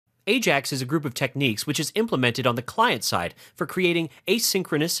Ajax is a group of techniques which is implemented on the client side for creating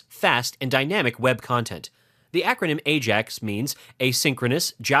asynchronous, fast, and dynamic web content. The acronym Ajax means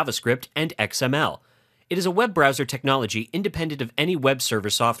Asynchronous JavaScript and XML. It is a web browser technology independent of any web server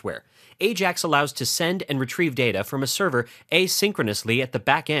software. Ajax allows to send and retrieve data from a server asynchronously at the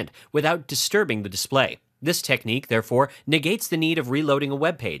back end without disturbing the display. This technique, therefore, negates the need of reloading a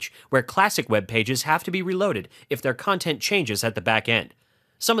web page, where classic web pages have to be reloaded if their content changes at the back end.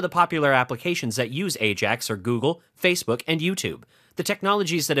 Some of the popular applications that use Ajax are Google, Facebook, and YouTube. The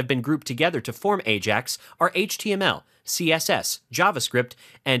technologies that have been grouped together to form Ajax are HTML, CSS, JavaScript,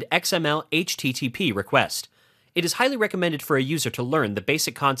 and XML/HTTPRequest. It is highly recommended for a user to learn the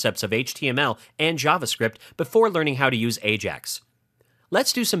basic concepts of HTML and JavaScript before learning how to use Ajax.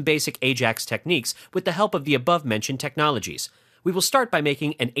 Let's do some basic Ajax techniques with the help of the above-mentioned technologies. We will start by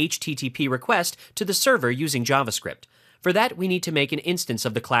making an HTTP request to the server using JavaScript. For that, we need to make an instance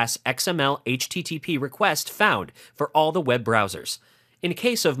of the class XML/HTTPRequest found for all the web browsers. In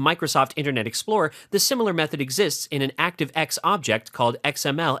case of Microsoft Internet Explorer, the similar method exists in an ActiveX object called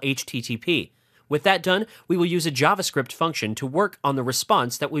XML/HTTP. With that done, we will use a JavaScript function to work on the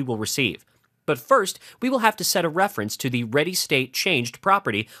response that we will receive. But first, we will have to set a reference to the readyStateChanged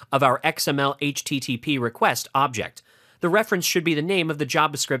property of our XML/HTTPRequest object. The reference should be the name of the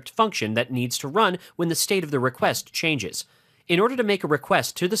JavaScript function that needs to run when the state of the request changes. In order to make a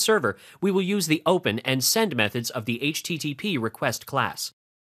request to the server, we will use the open and send methods of the HTTPRequest class.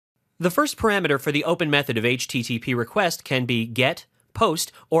 The first parameter for the open method of HTTPRequest can be get,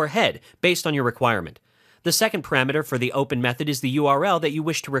 post, or head based on your requirement. The second parameter for the open method is the URL that you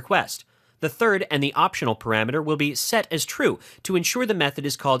wish to request. The third and the optional parameter will be set as true to ensure the method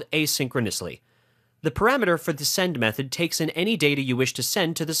is called asynchronously. The parameter for the send method takes in any data you wish to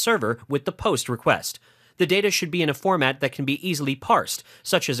send to the server with the post request. The data should be in a format that can be easily parsed,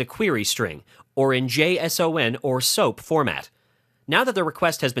 such as a query string, or in JSON or SOAP format. Now that the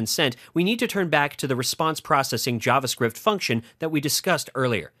request has been sent, we need to turn back to the response processing JavaScript function that we discussed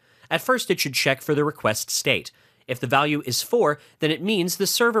earlier. At first, it should check for the request state. If the value is 4, then it means the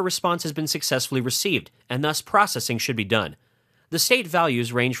server response has been successfully received, and thus processing should be done. The state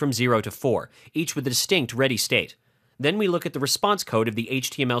values range from 0 to 4, each with a distinct ready state. Then we look at the response code of the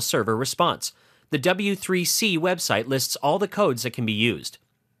HTML server response. The W3C website lists all the codes that can be used.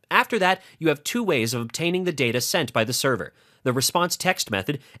 After that, you have two ways of obtaining the data sent by the server: the response text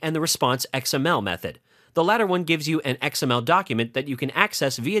method and the response XML method. The latter one gives you an XML document that you can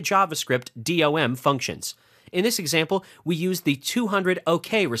access via JavaScript DOM functions. In this example, we use the 200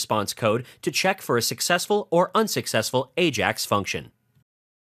 OK response code to check for a successful or unsuccessful Ajax function.